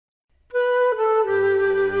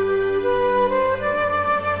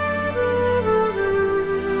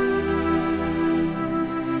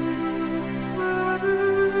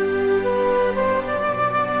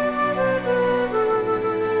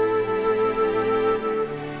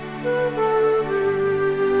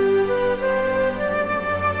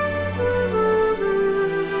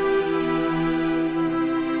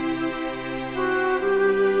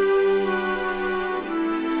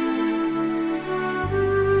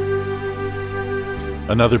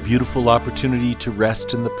Another beautiful opportunity to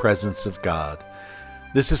rest in the presence of God.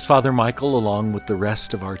 This is Father Michael, along with the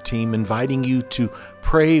rest of our team, inviting you to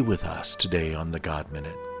pray with us today on the God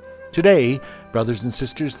Minute. Today, brothers and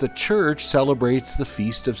sisters, the Church celebrates the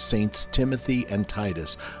feast of Saints Timothy and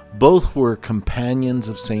Titus. Both were companions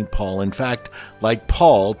of St. Paul. In fact, like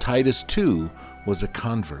Paul, Titus too was a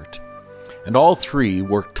convert. And all three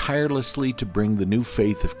worked tirelessly to bring the new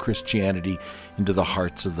faith of Christianity into the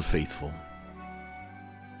hearts of the faithful.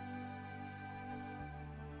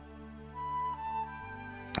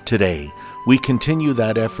 Today, we continue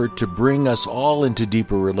that effort to bring us all into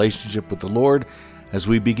deeper relationship with the Lord as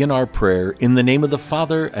we begin our prayer in the name of the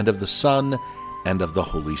Father, and of the Son, and of the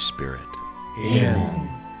Holy Spirit. Amen.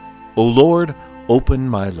 O Lord, open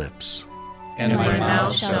my lips, and my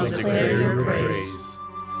mouth shall declare your praise.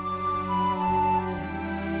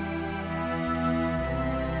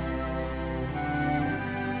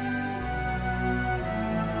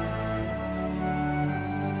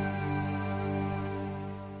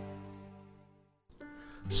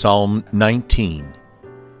 Psalm 19.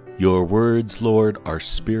 Your words, Lord, are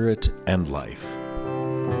spirit and life.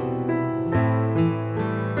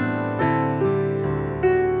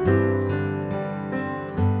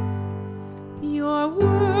 Your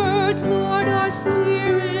words, Lord, are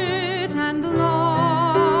spirit and life.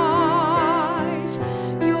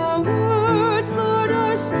 Your words, Lord,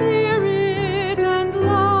 are spirit and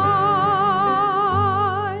life.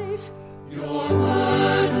 Your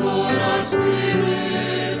words, Lord, are spirit.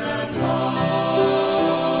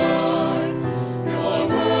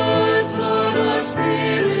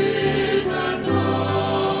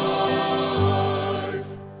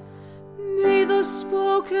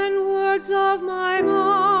 Spoken words of my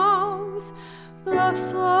mouth, the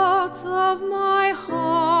thoughts of my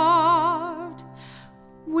heart,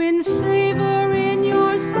 win favor in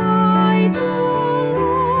your sight, O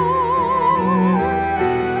Lord,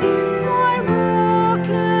 my rock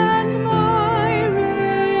and my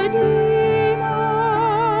redeemer.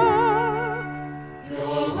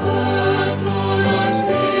 Your words, Lord, are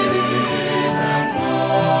spirit and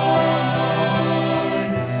life.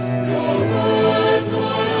 Your words,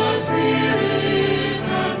 Lord, are spirit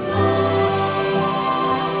and life.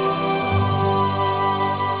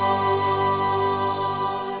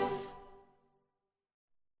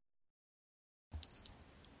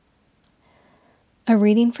 A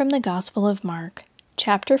reading from the Gospel of Mark,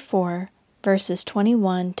 chapter 4, verses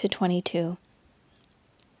 21 to 22.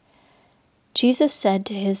 Jesus said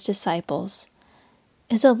to his disciples,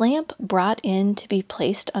 "Is a lamp brought in to be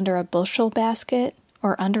placed under a bushel basket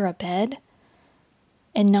or under a bed,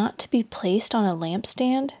 and not to be placed on a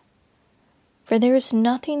lampstand? For there is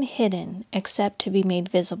nothing hidden except to be made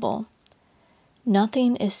visible.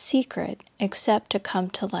 Nothing is secret except to come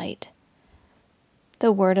to light."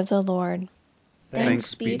 The word of the Lord.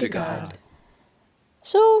 Thanks be to God.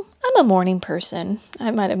 So, I'm a morning person.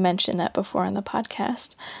 I might have mentioned that before on the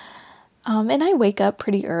podcast. And I wake up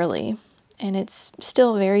pretty early, and it's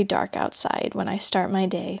still very dark outside when I start my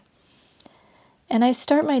day. And I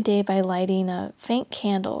start my day by lighting a faint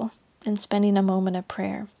candle and spending a moment of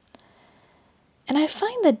prayer. And I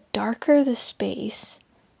find the darker the space,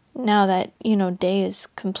 now that, day is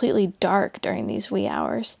completely dark during these wee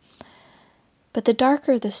hours, but the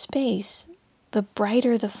darker the space, the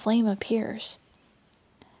brighter the flame appears.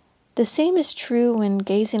 The same is true when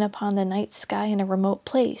gazing upon the night sky in a remote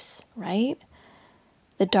place, right?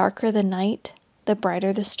 The darker the night, the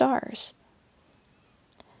brighter the stars.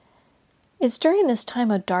 It's during this time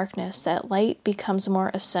of darkness that light becomes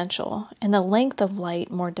more essential and the length of light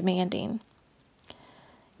more demanding.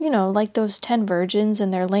 Like those 10 virgins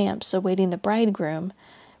and their lamps awaiting the bridegroom,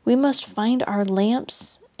 we must find our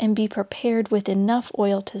lamps and be prepared with enough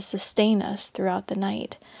oil to sustain us throughout the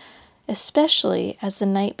night, especially as the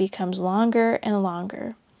night becomes longer and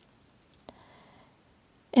longer.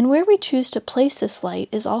 And where we choose to place this light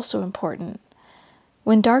is also important.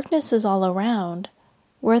 When darkness is all around,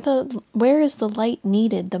 where is the light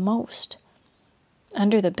needed the most?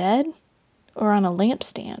 Under the bed or on a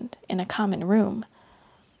lampstand in a common room?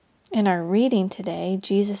 In our reading today,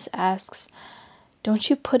 Jesus asks, "Don't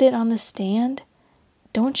you put it on the stand?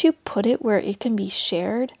 Don't you put it where it can be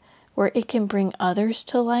shared, where it can bring others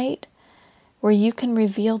to light, where you can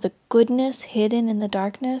reveal the goodness hidden in the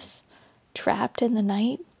darkness, trapped in the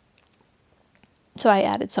night?" So I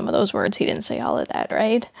added some of those words. He didn't say all of that,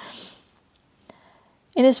 right?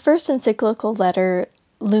 In his first encyclical letter,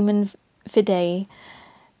 Lumen Fidei,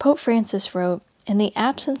 Pope Francis wrote, "In the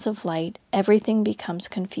absence of light, everything becomes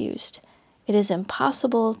confused. It is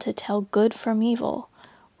impossible to tell good from evil,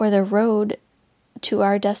 or the road to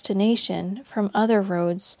our destination from other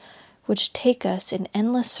roads which take us in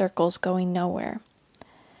endless circles going nowhere.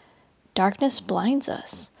 Darkness blinds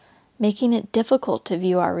us, making it difficult to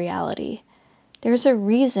view our reality. There's a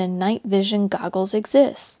reason night vision goggles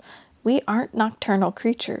exist. We aren't nocturnal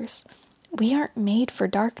creatures. We aren't made for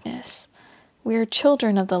darkness. We are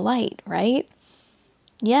children of the light, right?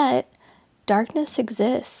 Yet, darkness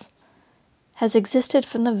exists, has existed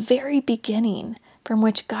from the very beginning, from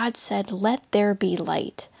which God said, "Let there be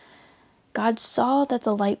light." God saw that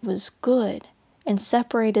the light was good and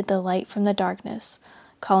separated the light from the darkness,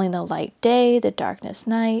 calling the light day, the darkness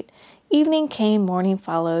night. Evening came, morning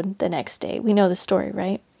followed the next day. We know the story,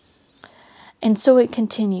 right? And so it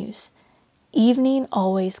continues. Evening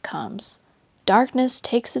always comes. Darkness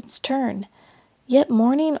takes its turn, yet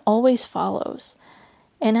morning always follows.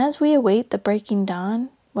 And as we await the breaking dawn,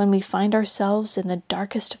 when we find ourselves in the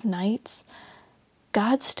darkest of nights,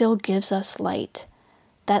 God still gives us light,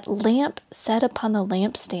 that lamp set upon the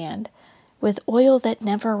lampstand with oil that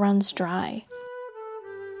never runs dry.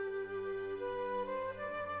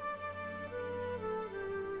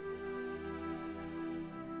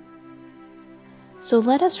 So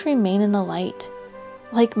let us remain in the light,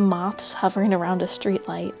 like moths hovering around a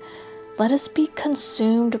streetlight. Let us be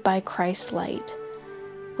consumed by Christ's light,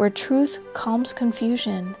 where truth calms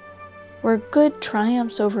confusion, where good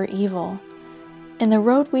triumphs over evil, and the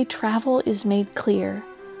road we travel is made clear,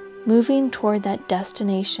 moving toward that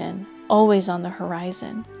destination, always on the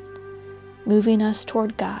horizon, moving us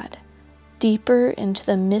toward God, deeper into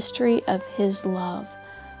the mystery of His love,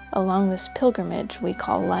 along this pilgrimage we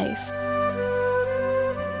call life.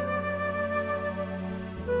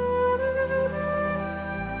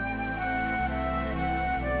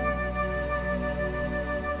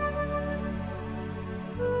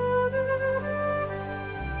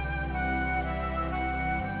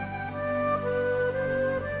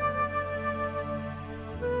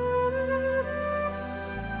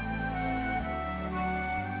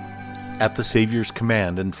 At the Savior's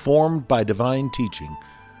command and formed by divine teaching,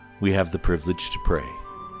 we have the privilege to pray.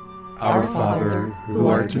 Our Father, who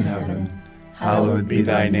art in heaven, hallowed be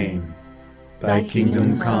thy name. Thy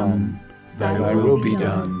kingdom come, thy will be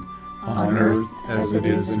done, on earth as it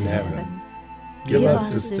is in heaven. Give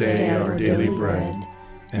us this day our daily bread,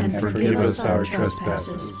 and forgive us our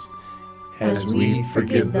trespasses, as we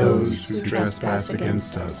forgive those who trespass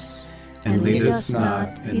against us. And lead us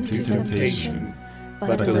not into temptation,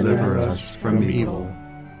 but deliver us from evil.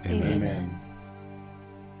 Amen.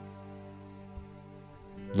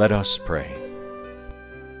 Let us pray.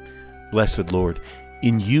 Blessed Lord,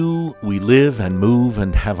 in you we live and move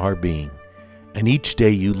and have our being, and each day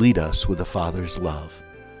you lead us with a Father's love.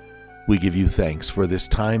 We give you thanks for this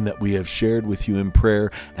time that we have shared with you in prayer,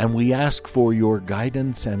 and we ask for your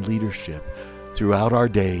guidance and leadership throughout our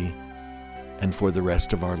day and for the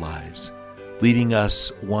rest of our lives, leading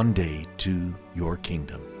us one day to your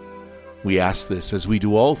kingdom. We ask this as we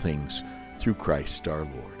do all things through Christ our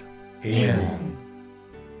Lord. Amen.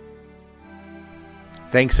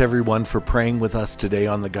 Thanks everyone for praying with us today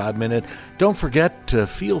on the God Minute. Don't forget to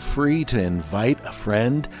feel free to invite a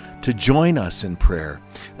friend to join us in prayer,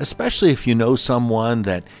 especially if you know someone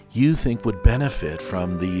that you think would benefit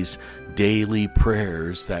from these daily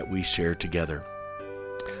prayers that we share together.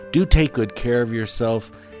 Do take good care of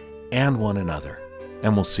yourself and one another,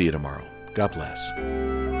 and we'll see you tomorrow. God bless.